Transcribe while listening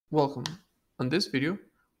Welcome. On this video,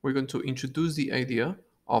 we're going to introduce the idea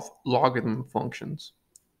of logarithm functions.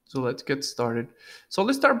 So let's get started. So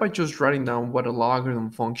let's start by just writing down what a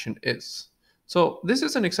logarithm function is. So this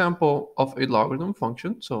is an example of a logarithm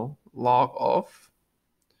function. So log of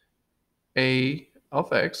a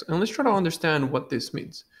of x, and let's try to understand what this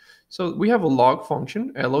means. So we have a log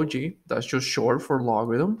function, log, that's just short for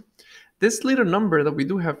logarithm. This little number that we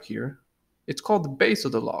do have here, it's called the base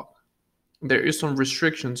of the log. There is some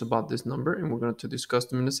restrictions about this number, and we're going to discuss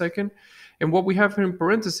them in a second. And what we have here in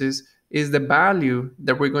parentheses is the value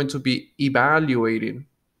that we're going to be evaluating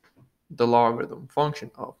the logarithm function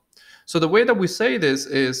of. So the way that we say this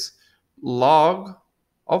is log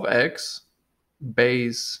of x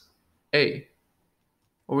base a.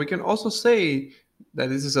 Or we can also say that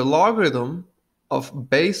this is a logarithm of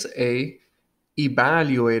base a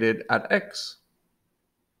evaluated at x.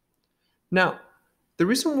 Now, the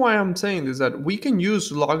reason why I'm saying this is that we can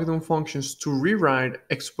use logarithm functions to rewrite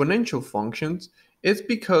exponential functions is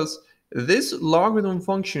because this logarithm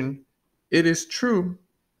function, it is true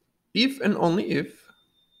if and only if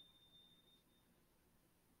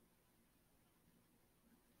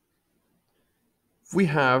we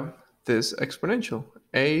have this exponential,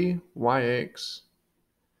 a(yx).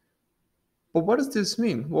 But what does this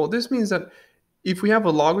mean? Well, this means that if we have a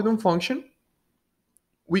logarithm function,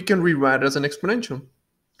 we can rewrite it as an exponential.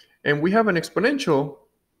 And we have an exponential,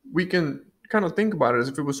 we can kind of think about it as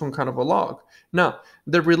if it was some kind of a log. Now,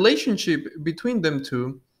 the relationship between them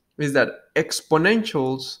two is that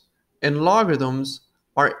exponentials and logarithms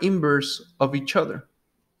are inverse of each other.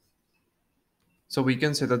 So we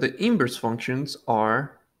can say that the inverse functions of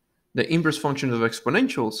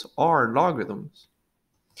exponentials are logarithms.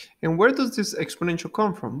 And where does this exponential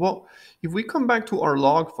come from? Well, if we come back to our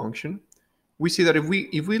log function, we see that if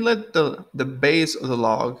we let the base of the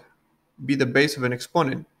log be the base of an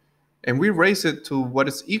exponent, and we raise it to what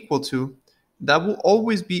it's equal to, that will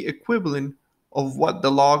always be equivalent of what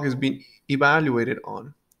the log is being evaluated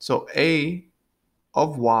on. So a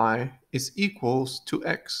of y is equals to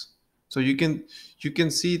x. So you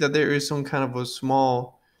can see that there is some kind of a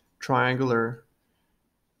small triangular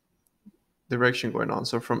direction going on.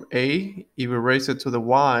 So from a, if we raise it to the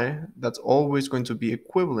y, that's always going to be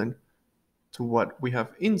equivalent to what we have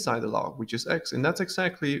inside the log, which is x. And that's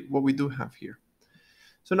exactly what we do have here.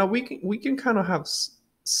 So now we can kind of have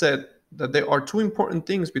said that there are two important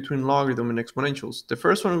things between logarithm and exponentials. The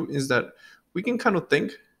first one is that we can kind of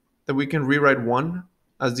think that we can rewrite one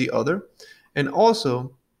as the other, and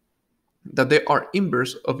also that they are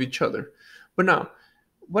inverse of each other. But now,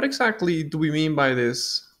 what exactly do we mean by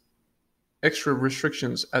this extra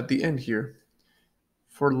restrictions at the end here?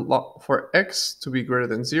 For x to be greater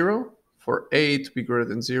than 0, for a to be greater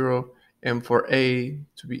than 0, and for a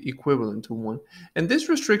to be equivalent to 1. And these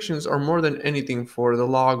restrictions are more than anything for the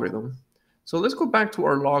logarithm. So let's go back to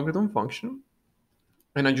our logarithm function.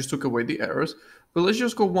 And I just took away the errors. But let's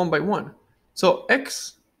just go one by one. So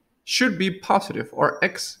x should be positive, or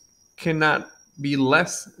x cannot be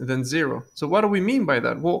less than 0. So what do we mean by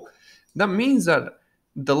that? Well, that means that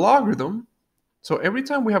the logarithm, so every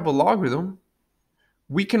time we have a logarithm,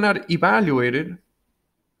 we cannot evaluate it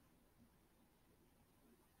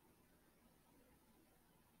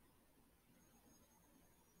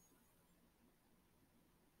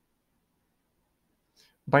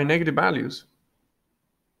by negative values.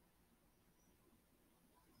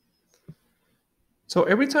 So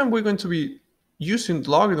every time we're going to be using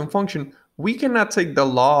the logarithm function, we cannot take the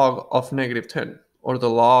log of negative 10 or the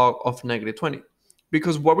log of negative 20,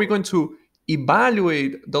 because what we're going to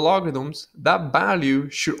evaluate the logarithms, that value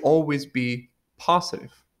should always be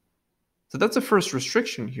positive. So that's the first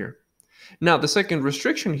restriction here. Now the second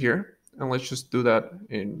restriction here, and let's just do that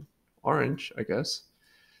in orange, I guess.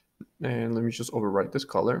 And let me just overwrite this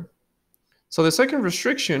color. So the second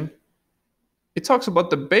restriction, it talks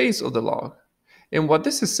about the base of the log. And what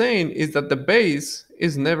this is saying is that the base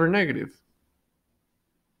is never negative.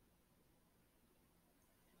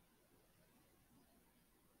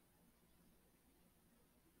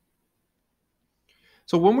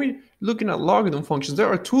 So when we're looking at logarithm functions, there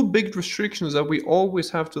are two big restrictions that we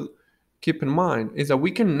always have to keep in mind, is that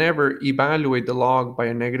we can never evaluate the log by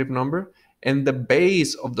a negative number, and the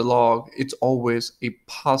base of the log, it's always a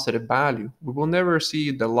positive value. We will never see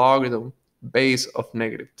the logarithm base of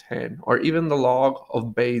negative 10 or even the log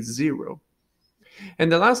of base 0.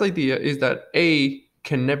 And the last idea is that a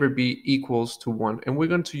can never be equals to 1. And we're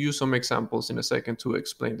going to use some examples in a second to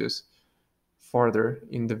explain this farther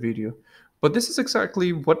in the video. But this is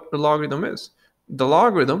exactly what a logarithm is. The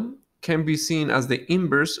logarithm can be seen as the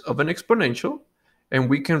inverse of an exponential, and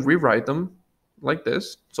we can rewrite them like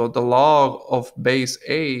this. So the log of base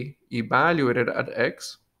a evaluated at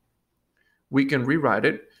x, we can rewrite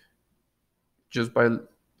it just by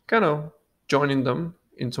kind of joining them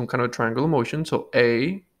in some kind of triangular motion. So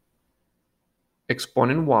a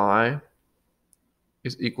exponent y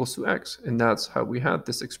is equals to x, and that's how we have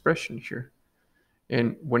this expression here.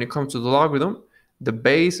 And when it comes to the logarithm, the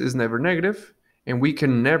base is never negative, and we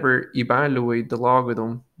can never evaluate the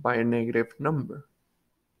logarithm by a negative number.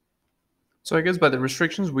 So I guess by the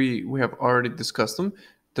restrictions, we have already discussed them.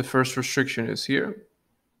 The first restriction is here,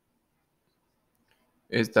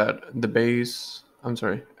 is that the base,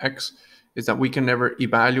 x, is that we can never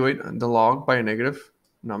evaluate the log by a negative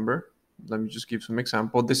number. Let me just give some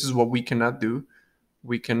example. This is what we cannot do.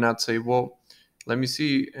 We cannot say, well, let me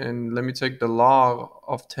see, and let me take the log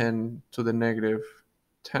of 10 to the negative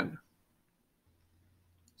 10.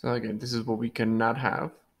 So again, this is what we cannot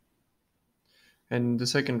have. And the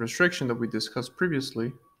second restriction that we discussed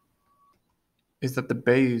previously is that the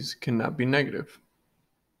base cannot be negative.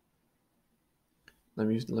 Let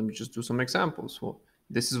me just do some examples. Well,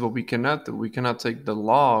 this is what we cannot do. We cannot take the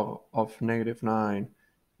log of negative 9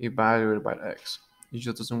 evaluated by x. It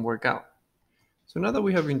just doesn't work out. So now that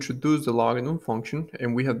we have introduced the logarithm function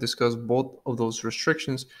and we have discussed both of those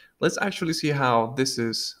restrictions, let's actually see how this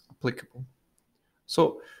is applicable.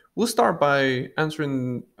 So we'll start by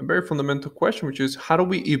answering a very fundamental question, which is how do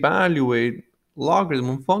we evaluate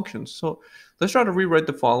logarithm functions? So let's try to rewrite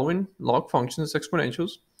the following: log functions as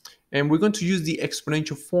exponentials, and we're going to use the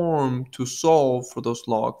exponential form to solve for those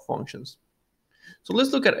log functions. So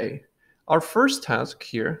let's look at A. Our first task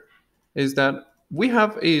here is that we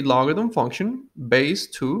have a logarithm function base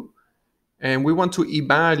 2, and we want to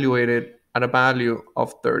evaluate it at a value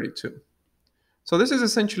of 32. So this is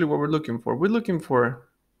essentially what we're looking for. We're looking for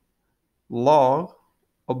log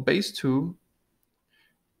of base 2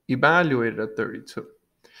 evaluated at 32.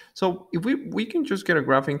 So if we can just get a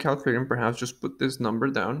graphing calculator and perhaps just put this number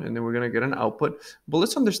down, and then we're going to get an output. But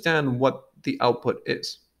let's understand what the output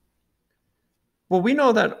is. Well, we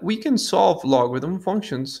know that we can solve logarithm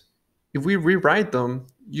functions if we rewrite them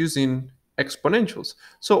using exponentials.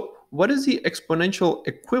 So what is the exponential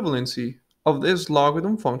equivalency of this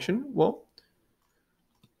logarithm function? Well,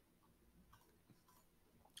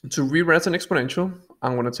 to rewrite an exponential,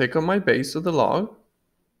 I'm going to take on my base of the log,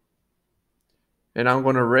 and I'm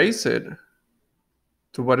going to raise it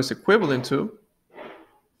to what is equivalent to,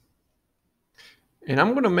 and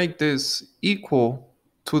I'm going to make this equal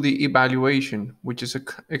to the evaluation, which is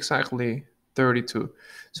exactly 32.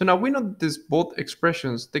 So now we know that these both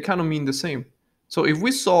expressions, they kind of mean the same. So if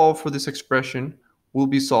we solve for this expression, we'll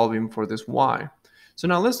be solving for this y. So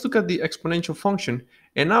now let's look at the exponential function,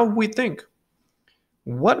 and now we think,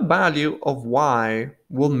 what value of y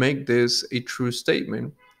will make this a true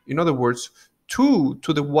statement? In other words, 2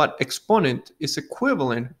 to the what exponent is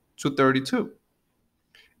equivalent to 32.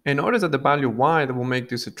 And notice that the value y that will make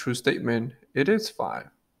this a true statement, it is 5,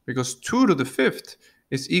 because 2 to the 5th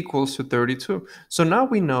is equals to 32. So now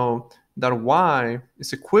we know that y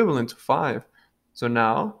is equivalent to 5. So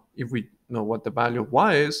now, if we know what the value of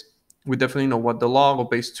y is, we definitely know what the log of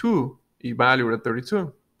base 2 evaluated at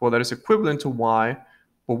 32. Well, that is equivalent to y,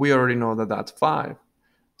 but we already know that that's 5.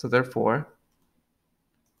 So therefore,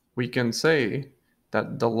 we can say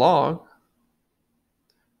that the log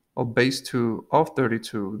of base 2 of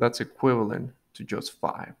 32, that's equivalent to just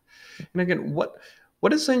 5. And again, what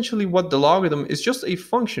essentially what the logarithm is, just a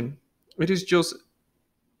function. It is just,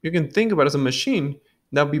 you can think about it as a machine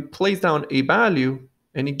that we place down a value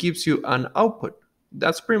and it gives you an output.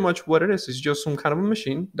 That's pretty much what it is. It's just some kind of a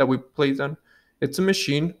machine that we place down. It's a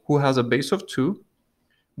machine who has a base of 2.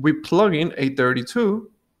 We plug in a 32,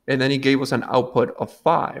 and then it gave us an output of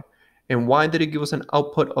 5. And why did it give us an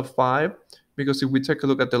output of 5? Because if we take a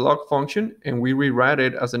look at the log function and we rewrite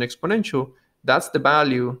it as an exponential, that's the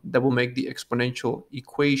value that will make the exponential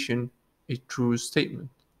equation a true statement.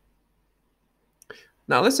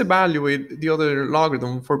 Now let's evaluate the other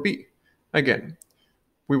logarithm for b. Again,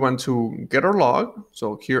 we want to get our log.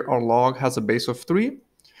 So here our log has a base of 3,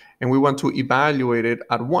 and we want to evaluate it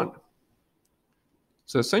at 1.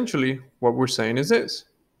 So essentially what we're saying is this: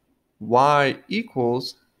 y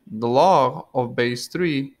equals the log of base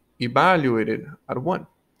 3 evaluated at 1.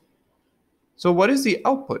 So what is the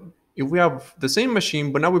output? If we have the same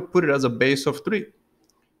machine, but now we put it as a base of 3.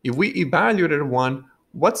 If we evaluate it at 1,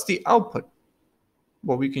 what's the output?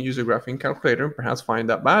 Well, we can use a graphing calculator and perhaps find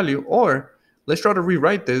that value, or let's try to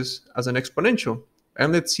rewrite this as an exponential,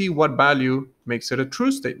 and let's see what value makes it a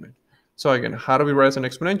true statement. So again, how do we write as an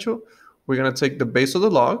exponential? We're going to take the base of the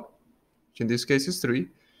log, which in this case is 3,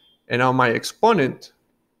 and now my exponent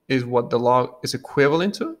is what the log is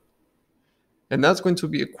equivalent to, and that's going to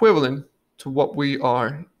be equivalent to what we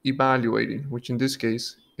are evaluating, which in this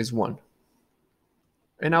case is 1.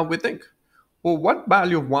 And now we think, well, what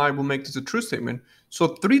value of y will make this a true statement? So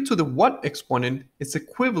 3 to the what exponent is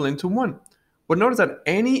equivalent to 1. But notice that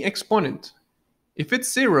any exponent, if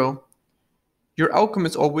it's 0, your outcome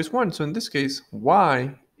is always 1. So in this case,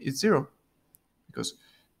 y is 0, because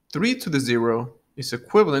 3 to the 0 is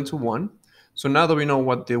equivalent to 1. So now that we know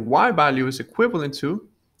what the y value is equivalent to,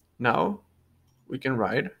 now we can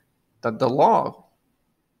write that the log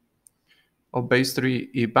of base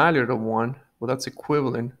 3 evaluated at 1, well, that's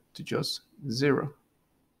equivalent to just 0.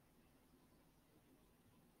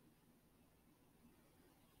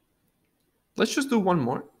 Let's just do one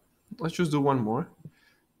more.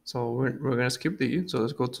 So we're going to skip D. So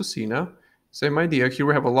let's go to C now. Same idea. Here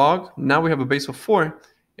we have a log. Now we have a base of 4.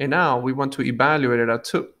 And now we want to evaluate it at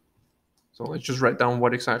 2. So let's just write down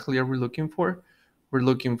what exactly are we looking for. We're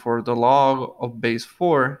looking for the log of base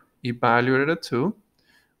 4 evaluated at 2.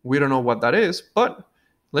 We don't know what that is, but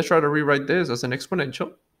let's try to rewrite this as an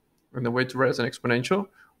exponential. And the way to write as an exponential,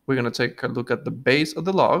 we're going to take a look at the base of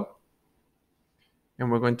the log.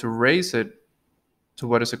 And we're going to raise it to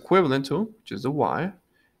what is equivalent to, which is the y.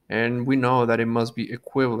 And we know that it must be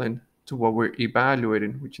equivalent to what we're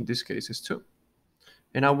evaluating, which in this case is 2.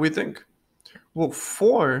 And now we think, well,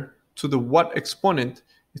 4 to the what exponent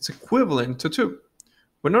is equivalent to 2.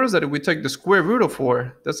 But notice that if we take the square root of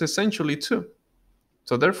 4, that's essentially 2.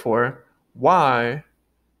 So therefore, y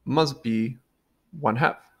must be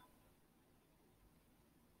 1/2.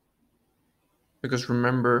 Because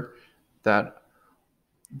remember that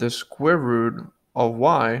the square root of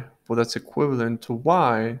y, well, that's equivalent to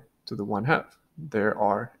y to the 1/2. They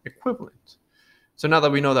are equivalent. So now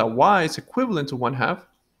that we know that y is equivalent to 1/2,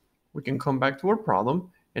 we can come back to our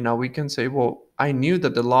problem, and now we can say, well, I knew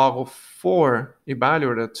that the log of 4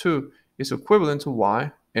 evaluated at 2 is equivalent to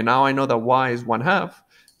y, and now I know that y is 1/2.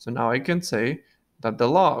 So now I can say that the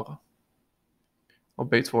log of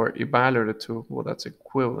base 4 evaluated at 2, well, that's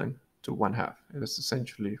equivalent to 1/2. And that's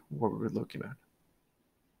essentially what we're looking at.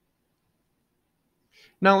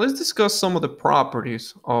 Now let's discuss some of the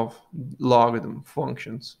properties of logarithm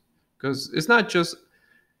functions, because it's not just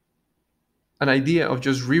an idea of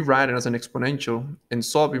just rewriting as an exponential and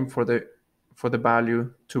solving for the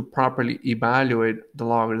value to properly evaluate the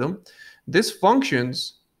logarithm. These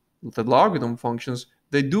functions, the logarithm functions,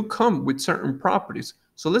 they do come with certain properties.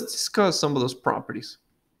 So let's discuss some of those properties.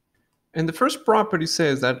 And the first property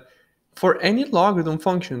says that for any logarithm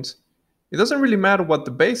functions, it doesn't really matter what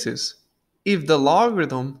the base is. If the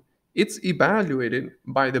logarithm it's evaluated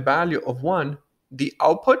by the value of 1, the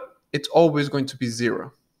output, it's always going to be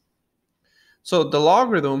 0. So the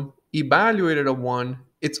logarithm evaluated at 1,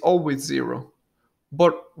 it's always 0.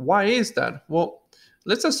 But why is that? Well,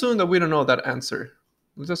 let's assume that we don't know that answer.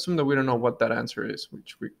 Let's assume that we don't know what that answer is,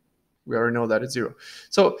 which we already know that it's 0.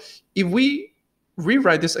 So if we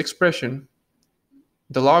rewrite this expression,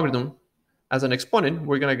 the logarithm, as an exponent,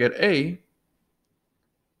 we're going to get a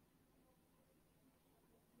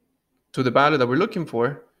to the value that we're looking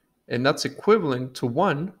for, and that's equivalent to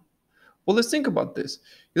 1. Well, let's think about this.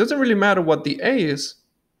 It doesn't really matter what the a is.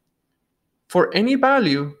 For any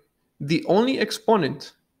value, the only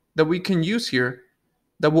exponent that we can use here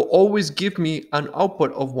that will always give me an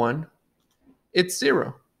output of 1, it's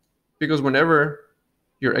 0. Because whenever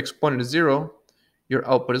your exponent is 0, your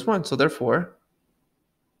output is 1. So therefore,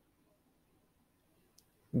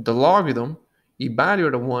 the logarithm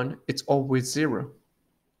evaluated at 1, it's always 0.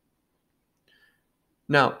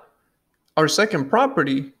 Now, our second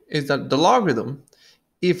property is that the logarithm,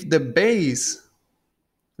 if the base,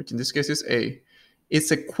 which in this case is a,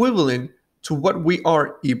 is equivalent to what we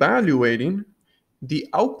are evaluating, the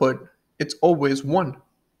output, it's always 1.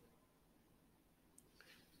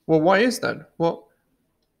 Well, why is that? Well,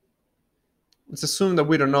 let's assume that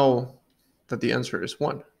we don't know that the answer is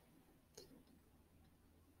 1.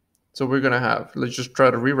 So we're going to have, let's just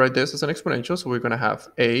try to rewrite this as an exponential. So we're going to have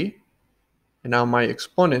a, and now my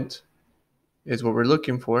exponent is what we're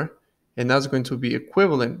looking for, and that's going to be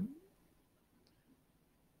equivalent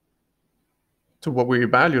to what we're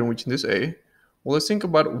evaluating, which in this a. Well, let's think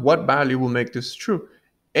about what value will make this true.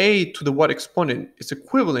 A to the what exponent is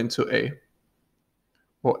equivalent to a.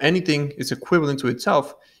 Well, anything is equivalent to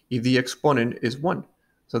itself if the exponent is 1.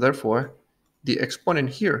 So therefore, the exponent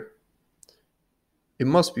here, it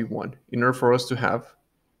must be 1 in order for us to have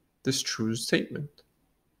this true statement.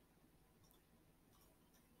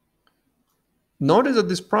 Notice that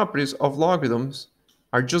these properties of logarithms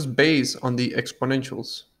are just based on the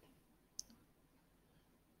exponentials.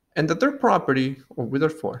 And the third property, or with our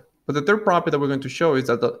four, but the third property that we're going to show is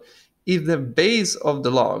that if the base of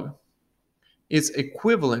the log is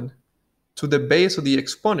equivalent to the base of the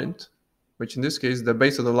exponent, which in this case the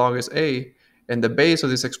base of the log is a, and the base of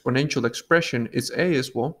this exponential expression is a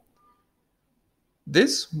as well,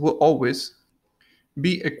 this will always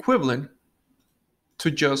be equivalent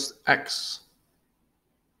to just x.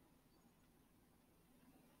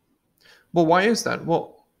 But why is that?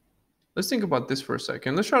 Well, let's think about this for a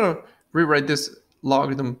second. Let's try to rewrite this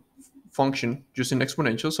logarithm function using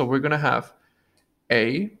exponential. So we're going to have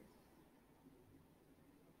a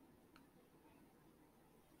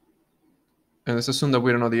and let's assume that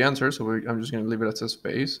we don't know the answer, so I'm just going to leave it as a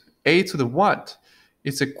space. A to the what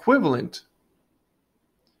is equivalent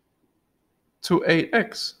to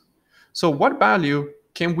 8x. So what value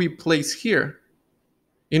can we place here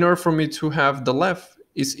in order for me to have the left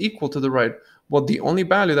is equal to the right? Well, the only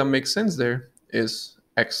value that makes sense there is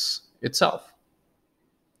x itself.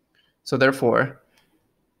 So therefore,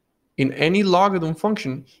 in any logarithm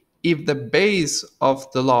function, if the base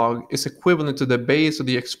of the log is equivalent to the base of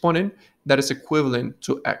the exponent, that is equivalent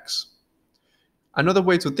to x. Another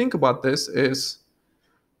way to think about this is,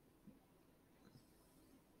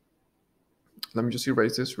 let me just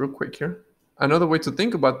erase this real quick here. Another way to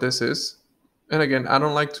think about this is, and again, I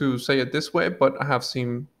don't like to say it this way, but I have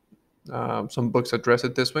seen some books address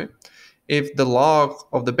it this way. If the log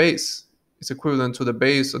of the base is equivalent to the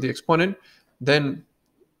base of the exponent, then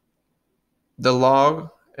the log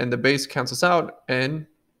and the base cancels out, and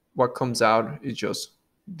what comes out is just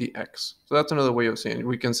the x. So that's another way of saying it.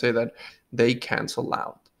 We can say that they cancel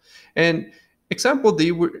out. And example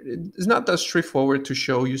D is not that straightforward to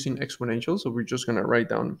show using exponential, so we're just going to write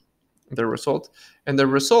down the result. And the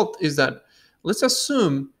result is that, let's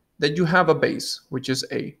assume that you have a base, which is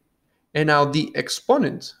a. And now the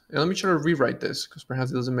exponent, and let me try to rewrite this because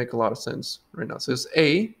perhaps it doesn't make a lot of sense right now. So it's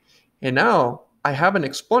a, and now I have an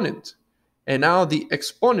exponent. And now the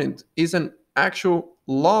exponent is an actual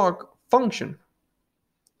log function.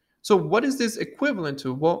 So what is this equivalent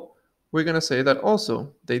to? Well, we're going to say that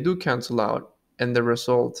also they do cancel out, and the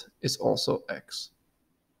result is also x.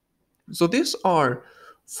 So these are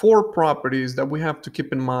four properties that we have to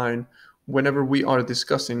keep in mind whenever we are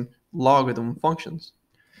discussing logarithm functions.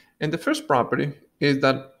 And the first property is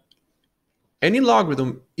that any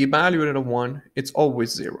logarithm evaluated at 1, it's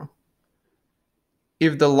always 0.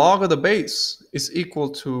 If the log of the base is equal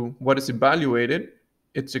to what is evaluated,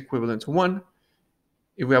 it's equivalent to 1.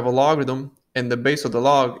 If we have a logarithm and the base of the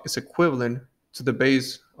log is equivalent to the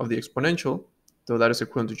base of the exponential, so that is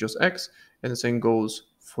equivalent to just x, and the same goes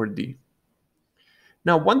for d.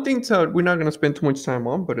 Now, one thing that we're not going to spend too much time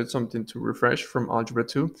on, but it's something to refresh from Algebra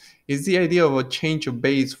 2, is the idea of a change of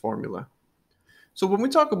base formula. So when we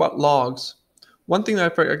talk about logs, one thing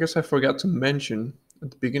that I guess I forgot to mention at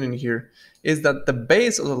the beginning here is that the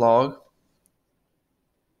base of the log,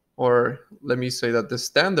 or let me say that the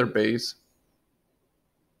standard base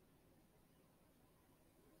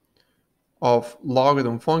of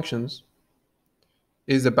logarithm functions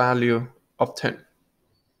is the value of 10.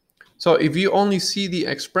 So if you only see the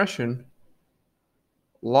expression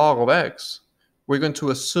log of x, we're going to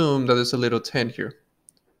assume that there's a little 10 here.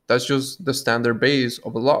 That's just the standard base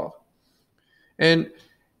of a log. And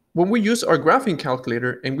when we use our graphing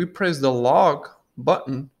calculator and we press the log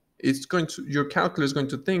button, your calculator is going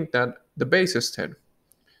to think that the base is 10.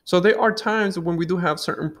 So there are times when we do have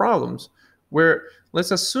certain problems where, let's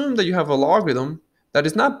assume that you have a logarithm that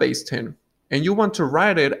is not base 10 and you want to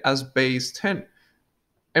write it as base 10.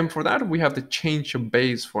 And for that, we have the change of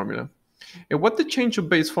base formula. And what the change of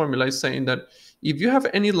base formula is saying that if you have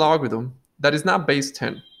any logarithm that is not base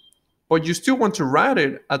 10, but you still want to write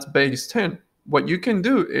it as base 10, what you can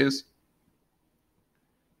do is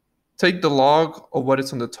take the log of what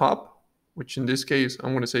is on the top, which in this case,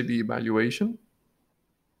 I'm going to say the evaluation,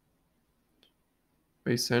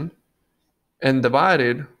 base 10, and divide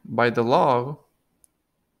it by the log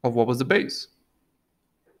of what was the base.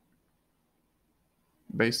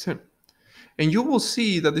 Base 10. And you will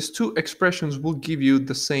see that these two expressions will give you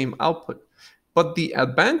the same output. But the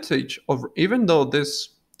advantage of, even though this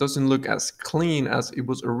doesn't look as clean as it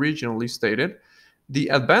was originally stated, the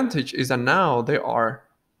advantage is that now they are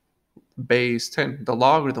base 10. The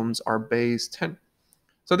logarithms are base 10.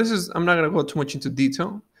 So this is, I'm not going to go too much into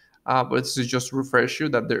detail, but this is just to refresh you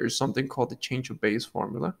that there is something called the change of base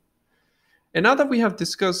formula. And now that we have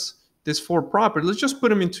discussed these four properties, let's just put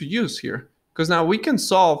them into use here, because now we can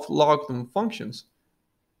solve logarithm functions.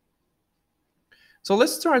 So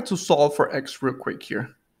let's try to solve for x real quick here,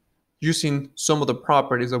 using some of the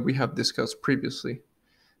properties that we have discussed previously.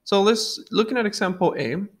 So looking at example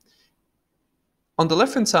A, On the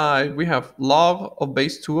left hand side, we have log of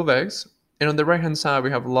base 2 of x, and on the right hand side,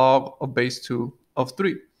 we have log of base 2 of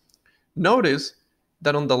 3. Notice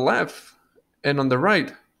that on the left and on the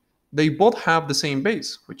right, they both have the same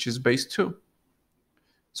base, which is base 2.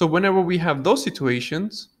 So whenever we have those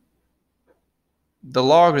situations, the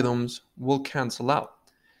logarithms will cancel out.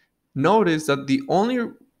 Notice that the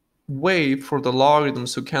only way for the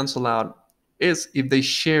logarithms to cancel out is if they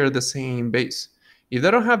share the same base. If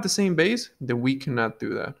they don't have the same base, then we cannot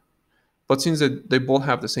do that. But since they both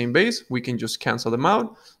have the same base, we can just cancel them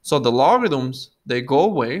out. So the logarithms, they go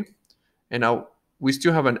away. And now we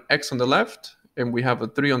still have an x on the left and we have a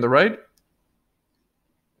 3 on the right.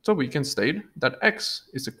 So we can state that x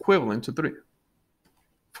is equivalent to 3.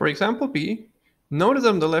 For example B, notice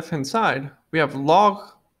on the left-hand side, we have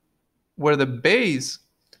log where the base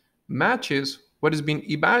matches what is being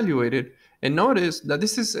evaluated. And notice that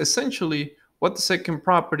this is essentially what the second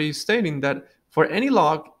property is stating, that for any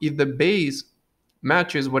log, if the base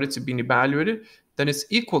matches what it's being evaluated, then it's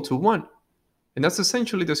equal to 1. And that's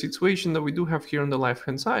essentially the situation that we do have here on the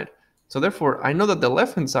left-hand side. So therefore, I know that the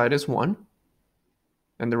left-hand side is 1,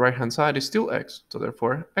 and the right-hand side is still x. So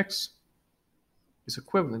therefore, x is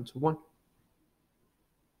equivalent to 1.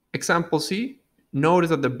 Example C,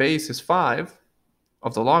 notice that the base is 5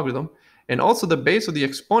 of the logarithm, and also the base of the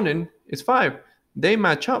exponent is 5. They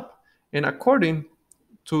match up, and according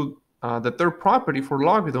to the third property for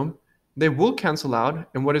logarithm, they will cancel out,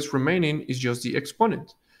 and what is remaining is just the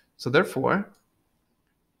exponent. So therefore,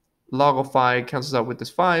 log of 5 cancels out with this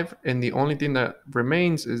 5, and the only thing that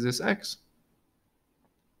remains is this x.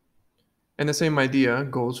 And the same idea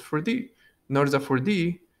goes for D. Notice that for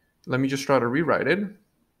D, let me just try to rewrite it.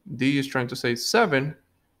 D is trying to say 7,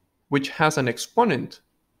 which has an exponent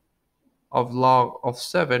of log of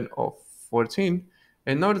 7 of 14.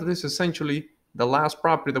 And notice this is essentially the last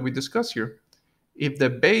property that we discussed here. If the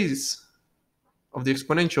base of the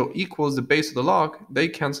exponential equals the base of the log, they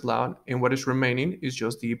cancel out, and what is remaining is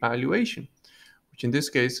just the evaluation, which in this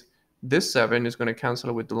case, this 7 is going to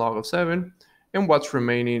cancel with the log of 7, and what's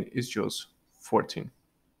remaining is just 14.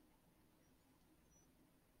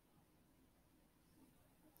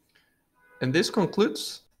 And this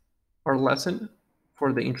concludes our lesson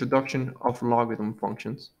for the introduction of logarithm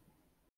functions.